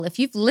If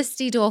you've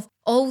listed off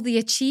all the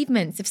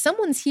achievements, if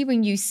someone's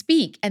hearing you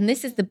speak and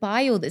this is the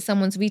bio that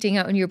someone's reading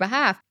out on your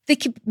behalf, they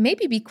could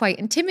maybe be quite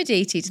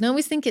intimidated. And I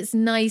always think it's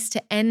nice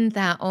to end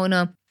that on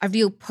a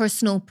real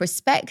personal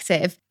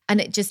perspective,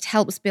 and it just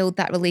helps build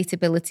that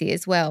relatability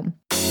as well.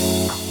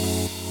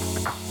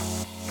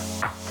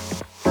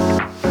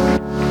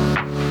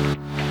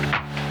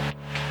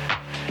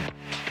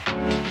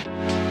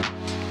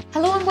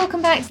 Hello and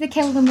welcome back to the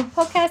Kelly Lundberg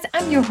podcast.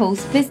 I'm your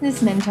host,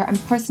 business mentor and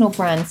personal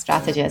brand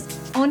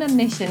strategist, on a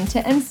mission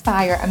to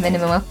inspire a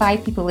minimum of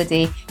 5 people a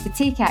day to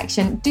take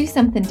action, do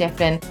something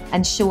different,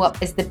 and show up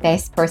as the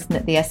best person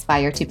that they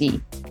aspire to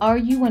be. Are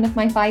you one of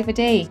my 5 a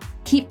day?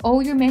 Keep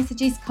all your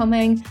messages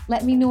coming.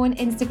 Let me know on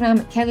Instagram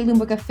at Kelly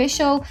Lundberg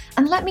Official,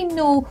 and let me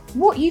know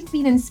what you've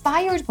been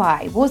inspired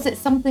by. Was it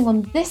something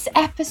on this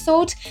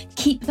episode?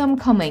 Keep them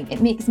coming.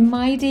 It makes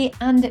my day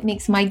and it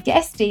makes my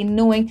guest day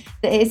knowing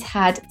that it has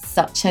had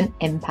such an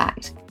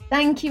impact.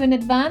 Thank you in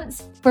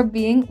advance for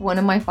being one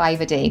of my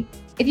 5 a day.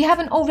 If you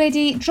haven't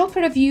already, drop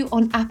a review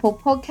on Apple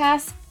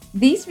Podcasts.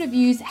 These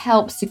reviews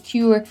help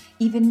secure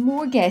even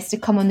more guests to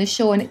come on the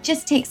show, and it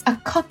just takes a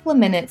couple of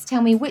minutes.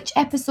 Tell me which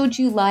episode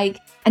you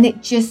like, and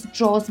it just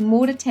draws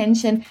more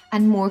attention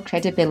and more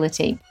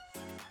credibility.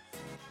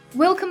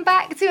 Welcome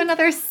back to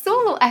another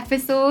solo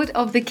episode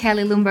of the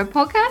Kelly Lundberg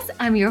podcast.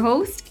 I'm your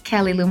host,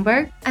 Kelly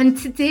Lundberg, and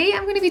today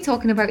I'm going to be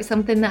talking about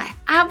something that I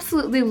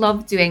absolutely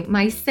love doing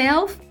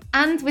myself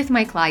and with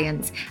my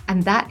clients,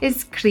 and that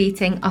is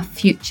creating a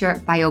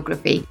future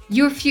biography,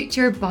 your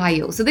future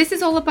bio. So this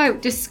is all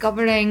about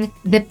discovering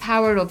the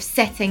power of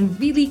setting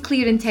really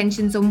clear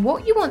intentions on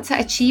what you want to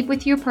achieve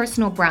with your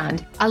personal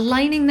brand,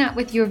 aligning that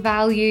with your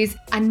values,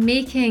 and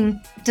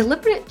making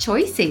deliberate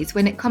choices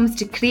when it comes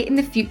to creating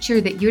the future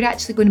that you're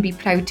actually going to be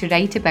proud to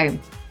write about.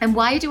 And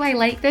why do I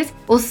like this?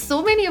 Well,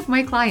 so many of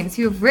my clients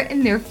who have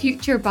written their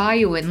future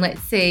bio in,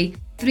 let's say,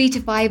 3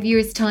 to 5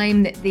 years'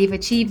 time, that they've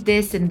achieved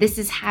this and this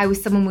is how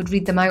someone would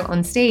read them out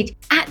on stage,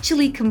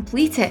 actually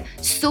complete it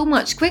so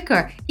much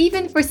quicker,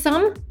 even for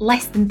some,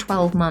 less than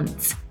 12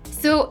 months.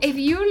 So if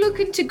you're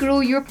looking to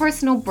grow your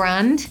personal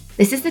brand,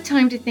 this is the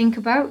time to think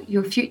about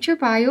your future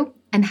bio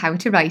and how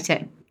to write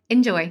it.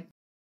 Enjoy.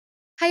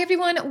 Hi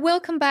everyone,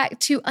 welcome back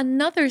to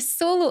another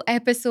solo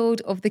episode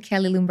of the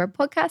Kelly Lundberg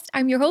podcast.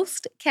 I'm your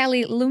host,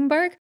 Kelly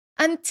Lundberg,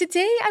 and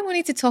today I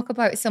wanted to talk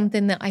about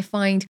something that I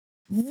find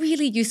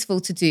really useful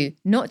to do,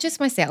 not just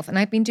myself, and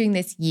I've been doing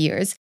this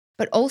years,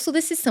 but also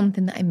this is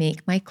something that I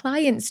make my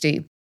clients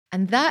do,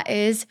 and that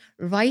is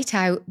write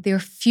out their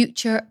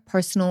future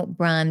personal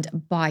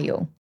brand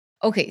bio.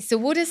 Okay, so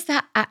what does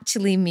that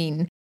actually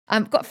mean?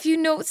 I've got a few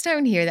notes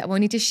down here that I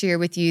wanted to share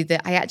with you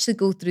that I actually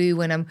go through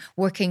when I'm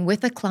working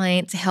with a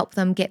client to help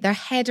them get their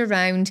head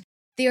around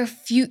their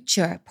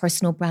future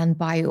personal brand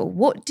bio.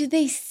 What do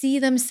they see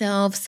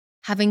themselves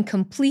having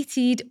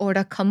completed or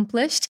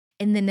accomplished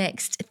in the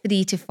next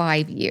 3 to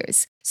 5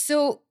 years?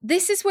 So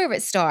this is where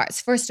it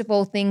starts. First of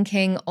all,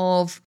 thinking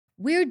of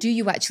where do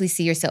you actually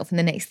see yourself in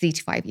the next 3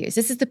 to 5 years?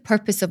 This is the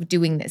purpose of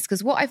doing this,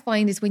 because what I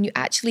find is when you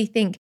actually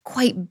think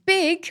quite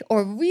big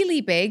or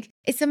really big,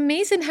 it's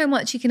amazing how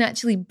much you can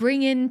actually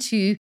bring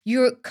into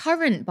your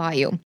current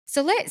bio.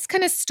 So let's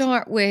kind of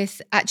start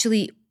with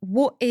actually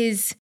what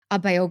is a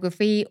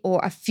biography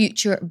or a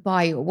future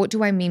bio? What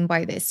do I mean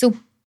by this? So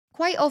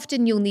quite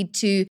often you'll need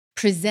to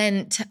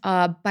present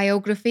a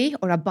biography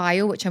or a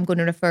bio, which I'm going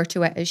to refer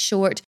to it as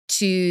short,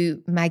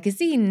 to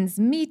magazines,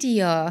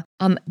 media,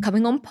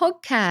 coming on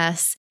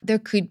podcasts. There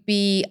could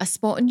be a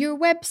spot on your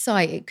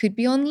website. It could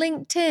be on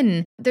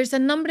LinkedIn. There's a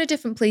number of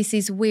different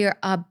places where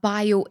a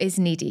bio is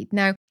needed.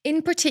 Now,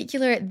 in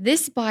particular,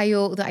 this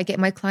bio that I get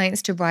my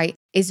clients to write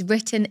is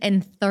written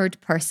in third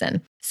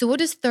person. So what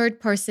does third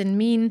person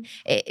mean?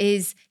 It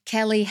is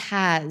Kelly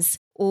has,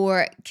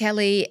 or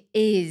Kelly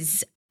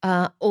is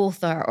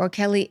author, or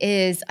Kelly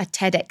is a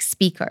TEDx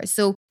speaker.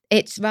 So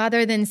it's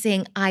rather than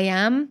saying I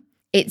am,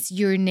 it's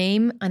your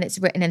name and it's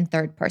written in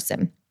third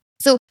person.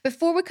 So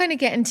before we kind of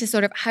get into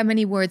sort of how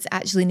many words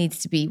actually needs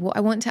to be, what I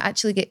want to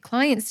actually get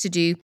clients to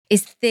do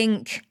is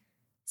think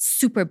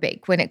super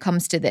big when it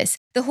comes to this.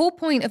 The whole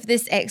point of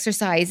this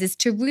exercise is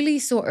to really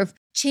sort of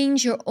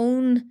change your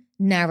own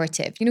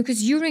narrative,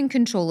 because you're in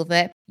control of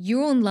it,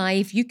 your own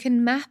life, you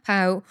can map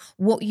out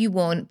what you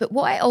want. But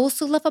what I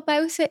also love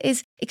about it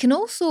is it can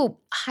also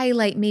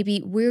highlight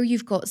maybe where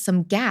you've got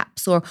some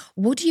gaps or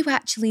what do you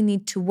actually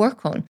need to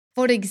work on.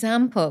 For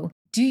example,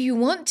 do you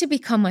want to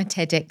become a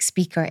TEDx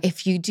speaker?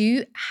 If you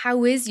do,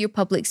 how is your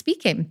public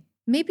speaking?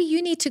 Maybe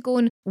you need to go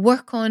and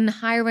work on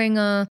hiring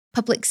a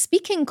public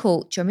speaking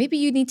coach, or maybe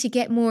you need to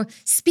get more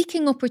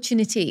speaking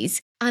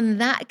opportunities.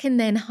 And that can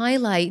then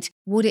highlight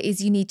what it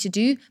is you need to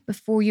do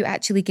before you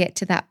actually get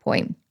to that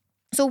point.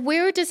 So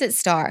where does it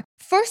start?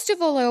 First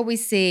of all, I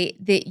always say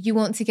that you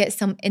want to get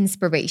some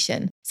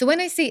inspiration. So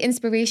when I say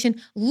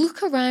inspiration,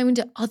 look around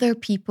at other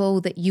people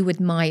that you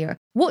admire.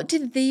 What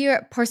do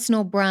their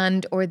personal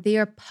brand or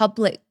their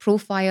public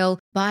profile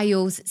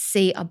bios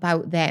say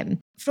about them?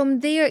 From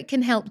there, it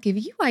can help give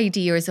you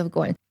ideas of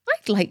going,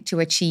 I'd like to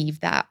achieve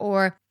that,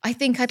 or I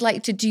think I'd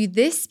like to do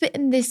this, but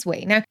in this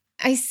way. Now,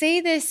 I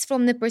say this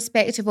from the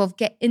perspective of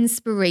get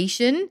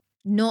inspiration,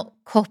 not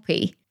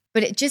copy,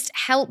 but it just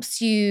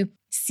helps you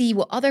see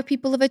what other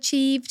people have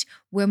achieved,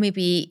 where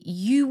maybe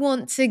you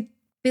want to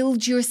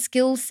build your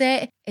skill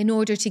set in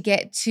order to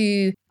get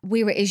to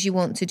where it is you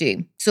want to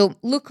do. So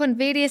look on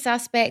various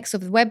aspects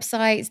of the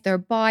websites, their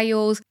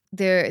bios,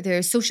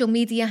 their social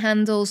media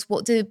handles.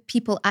 What do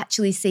people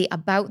actually say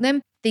about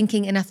them?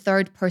 Thinking in a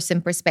third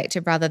person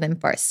perspective rather than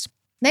first.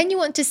 Then you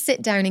want to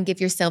sit down and give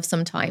yourself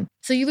some time.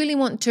 So you really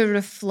want to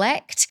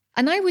reflect.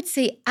 And I would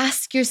say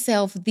ask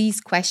yourself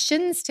these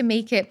questions to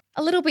make it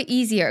a little bit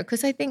easier,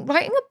 because I think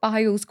writing a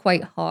bio is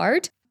quite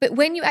hard. But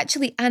when you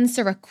actually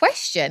answer a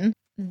question,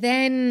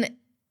 then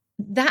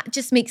that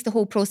just makes the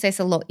whole process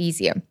a lot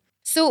easier.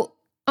 So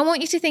I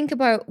want you to think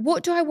about,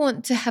 what do I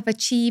want to have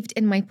achieved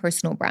in my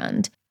personal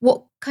brand?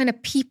 What kind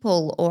of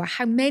people or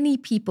how many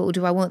people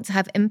do I want to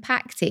have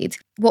impacted?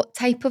 What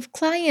type of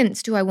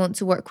clients do I want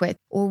to work with?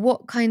 Or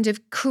what kind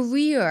of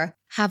career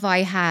have I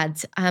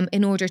had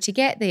in order to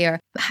get there?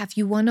 Have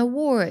you won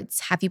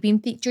awards? Have you been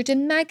featured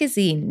in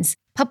magazines,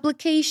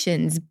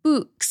 publications,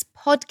 books,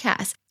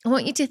 podcasts? I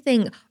want you to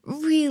think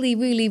really,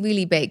 really,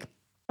 really big.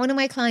 One of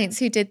my clients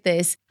who did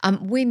this,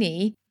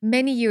 Winnie,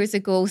 many years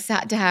ago,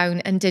 sat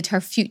down and did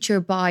her future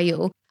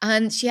bio.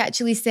 And she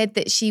actually said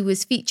that she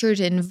was featured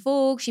in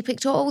Vogue. She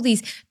picked all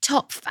these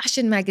top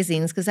fashion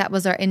magazines because that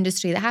was our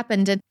industry that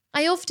happened. And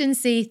I often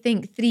say,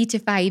 think 3 to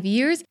 5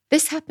 years.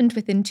 This happened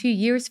within 2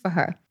 years for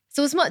her.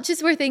 So as much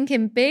as we're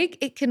thinking big,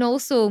 it can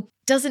also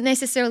doesn't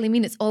necessarily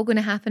mean it's all going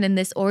to happen in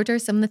this order.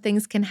 Some of the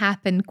things can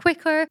happen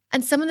quicker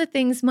and some of the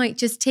things might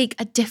just take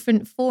a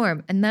different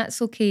form, and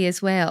that's okay as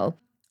well.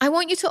 I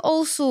want you to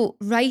also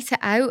write it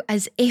out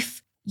as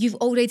if you've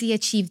already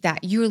achieved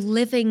that. You're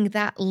living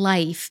that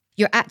life.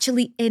 You're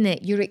actually in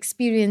it. You're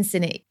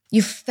experiencing it.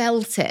 You've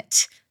felt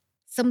it.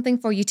 Something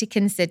for you to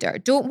consider.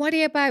 Don't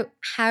worry about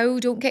how.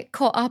 Don't get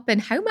caught up in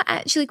how am I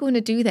actually going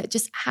to do that.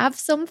 Just have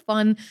some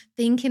fun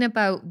thinking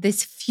about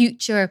this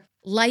future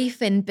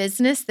life and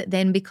business that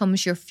then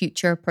becomes your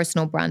future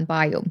personal brand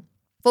bio.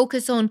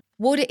 Focus on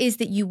what it is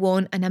that you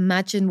want and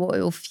imagine what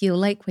it will feel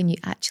like when you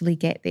actually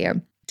get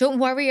there. Don't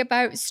worry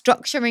about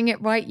structuring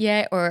it right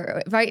yet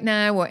or right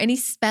now or any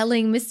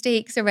spelling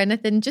mistakes or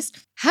anything. Just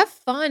have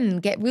fun,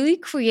 get really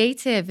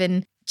creative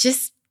and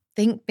just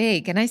think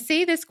big. And I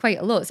say this quite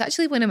a lot. It's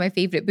actually one of my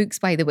favorite books,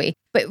 by the way,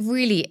 but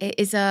really it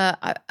is a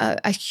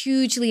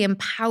hugely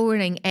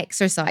empowering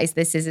exercise.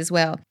 This is as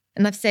well.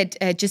 And I've said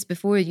just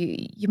before,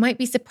 you might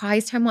be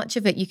surprised how much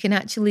of it you can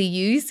actually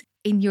use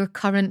in your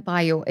current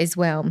bio as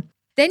well.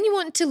 Then you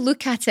want to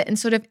look at it and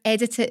sort of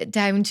edit it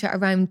down to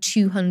around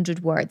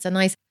 200 words, a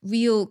nice,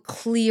 real,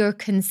 clear,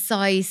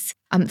 concise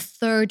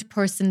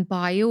third-person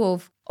bio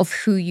of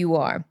who you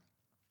are.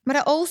 But I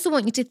also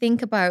want you to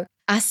think about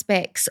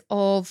aspects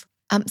of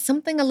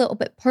something a little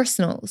bit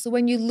personal. So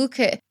when you look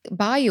at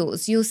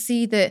bios, you'll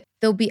see that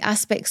there'll be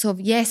aspects of,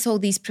 yes, all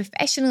these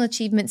professional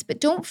achievements, but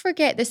don't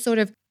forget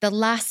the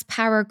last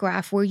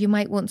paragraph where you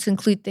might want to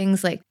include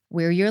things like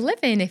where you're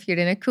living if you're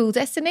in a cool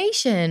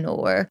destination,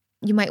 or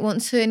you might want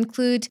to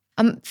include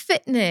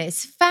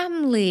fitness,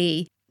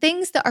 family,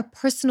 things that are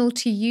personal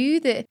to you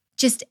that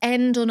just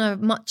end on a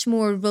much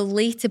more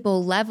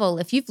relatable level.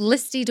 If you've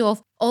listed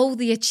off all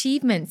the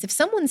achievements, if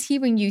someone's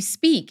hearing you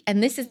speak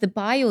and this is the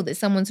bio that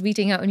someone's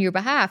reading out on your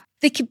behalf,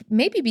 they could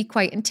maybe be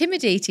quite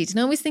intimidated. And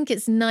I always think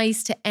it's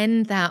nice to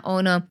end that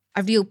on a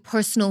real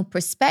personal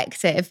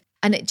perspective,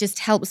 and it just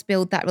helps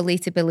build that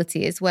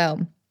relatability as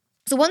well.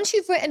 So once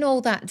you've written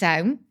all that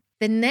down,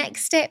 the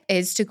next step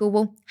is to go,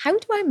 well, how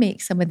do I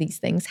make some of these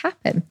things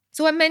happen?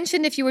 So I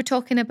mentioned if you were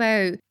talking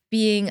about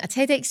being a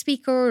TEDx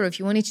speaker, or if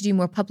you wanted to do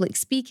more public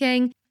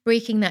speaking,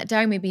 breaking that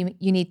down, maybe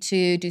you need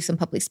to do some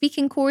public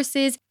speaking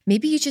courses.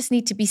 Maybe you just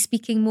need to be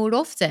speaking more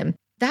often.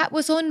 That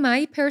was on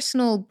my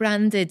personal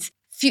branded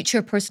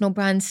future personal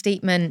brand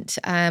statement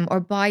or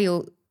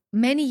bio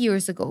many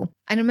years ago.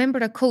 And I remember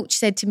a coach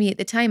said to me at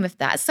the time, if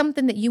that's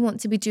something that you want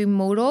to be doing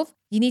more of,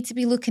 you need to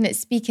be looking at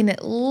speaking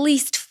at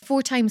least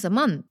 4 times a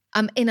month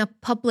in a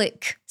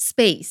public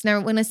space. Now,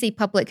 when I say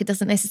public, it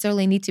doesn't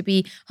necessarily need to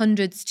be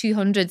hundreds,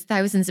 200s,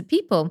 thousands of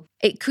people.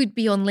 It could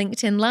be on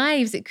LinkedIn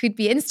Lives. It could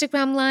be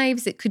Instagram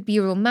Lives. It could be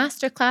your own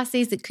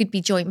masterclasses. It could be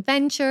joint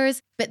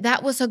ventures. But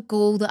that was a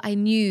goal that I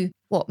knew,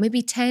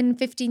 maybe 10,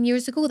 15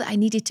 years ago that I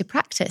needed to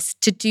practice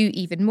to do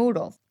even more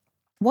of.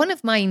 One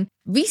of mine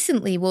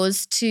recently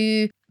was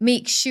to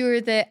make sure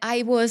that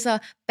I was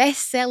a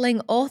best-selling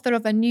author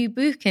of a new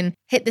book and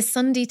hit the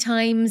Sunday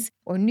Times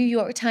or New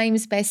York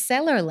Times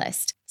bestseller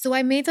list. So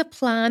I made a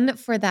plan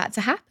for that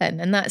to happen,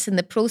 and that's in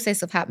the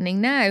process of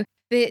happening now.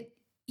 But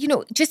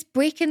just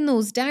breaking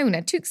those down, I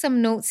took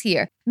some notes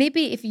here.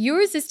 Maybe if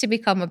yours is to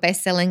become a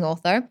best-selling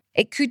author,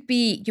 it could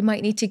be you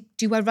might need to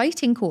do a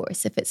writing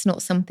course if it's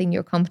not something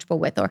you're comfortable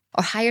with, or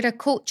hire a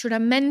coach or a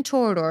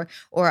mentor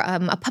or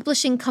a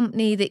publishing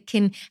company that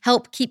can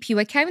help keep you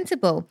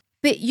accountable.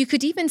 But you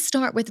could even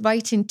start with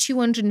writing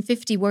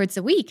 250 words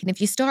a week. And if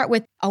you start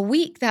with a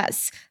week,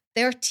 that's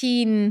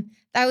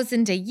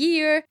 13,000 a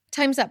year.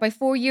 Times that by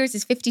 4 years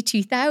is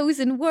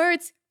 52,000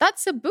 words.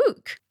 That's a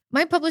book.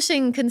 My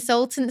publishing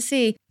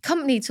consultancy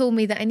company told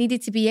me that I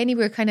needed to be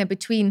anywhere kind of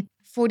between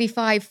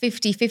 45,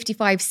 50,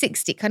 55,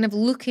 60, kind of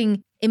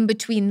looking in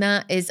between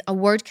that is a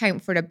word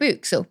count for a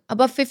book. So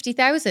above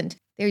 50,000,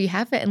 there you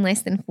have it in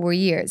less than 4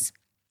 years.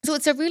 So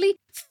it's a really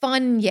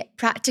fun yet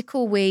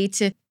practical way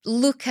to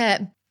look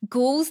at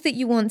goals that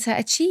you want to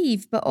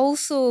achieve, but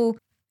also,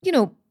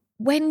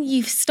 when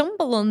you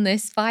stumble on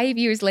this 5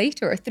 years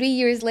later or 3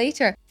 years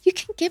later, you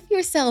can give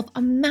yourself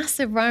a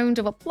massive round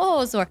of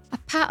applause or a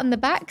pat on the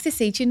back to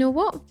say, do you know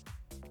what?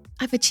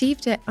 I've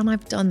achieved it and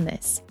I've done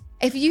this.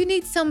 If you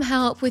need some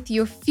help with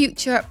your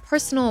future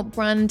personal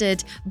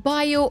branded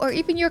bio or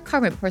even your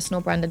current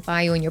personal branded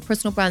bio and your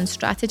personal brand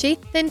strategy,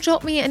 then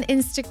drop me an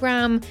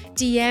Instagram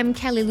DM,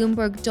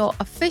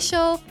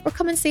 kellylundberg.official, or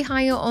come and say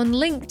hi on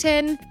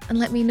LinkedIn and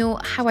let me know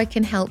how I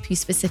can help you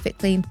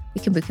specifically. We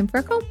can book in for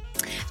a call.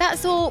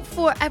 That's all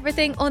for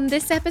everything on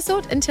this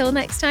episode. Until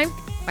next time,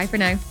 bye for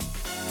now.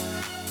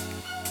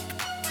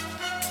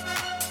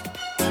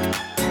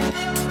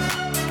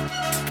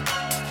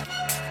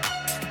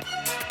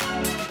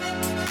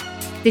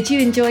 Did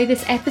you enjoy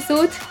this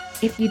episode?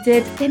 If you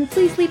did, then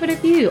please leave a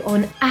review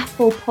on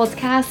Apple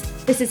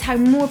Podcasts. This is how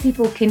more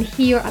people can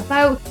hear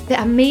about the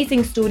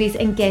amazing stories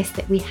and guests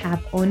that we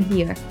have on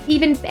here.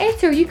 Even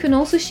better, you can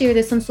also share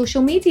this on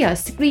social media.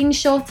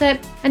 Screenshot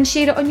it and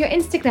share it on your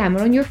Instagram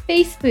or on your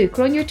Facebook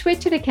or on your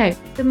Twitter account.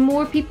 The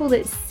more people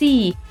that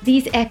see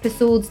these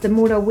episodes, the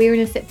more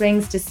awareness it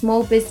brings to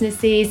small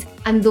businesses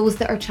and those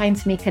that are trying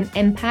to make an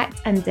impact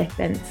and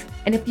difference.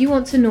 And if you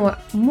want to know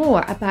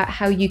more about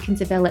how you can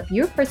develop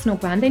your personal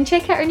brand, then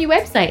check out our new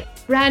website,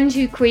 Brand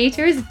New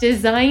Creators,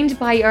 designed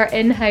by our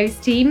in-house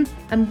team.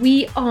 And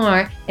we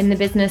are in the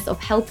business of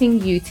helping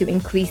you to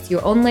increase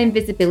your online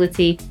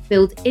visibility,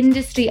 build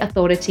industry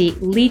authority,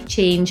 lead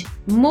change,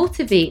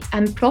 motivate,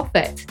 and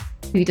profit.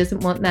 Who doesn't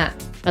want that?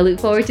 I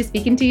look forward to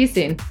speaking to you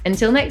soon.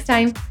 Until next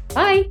time,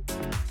 bye.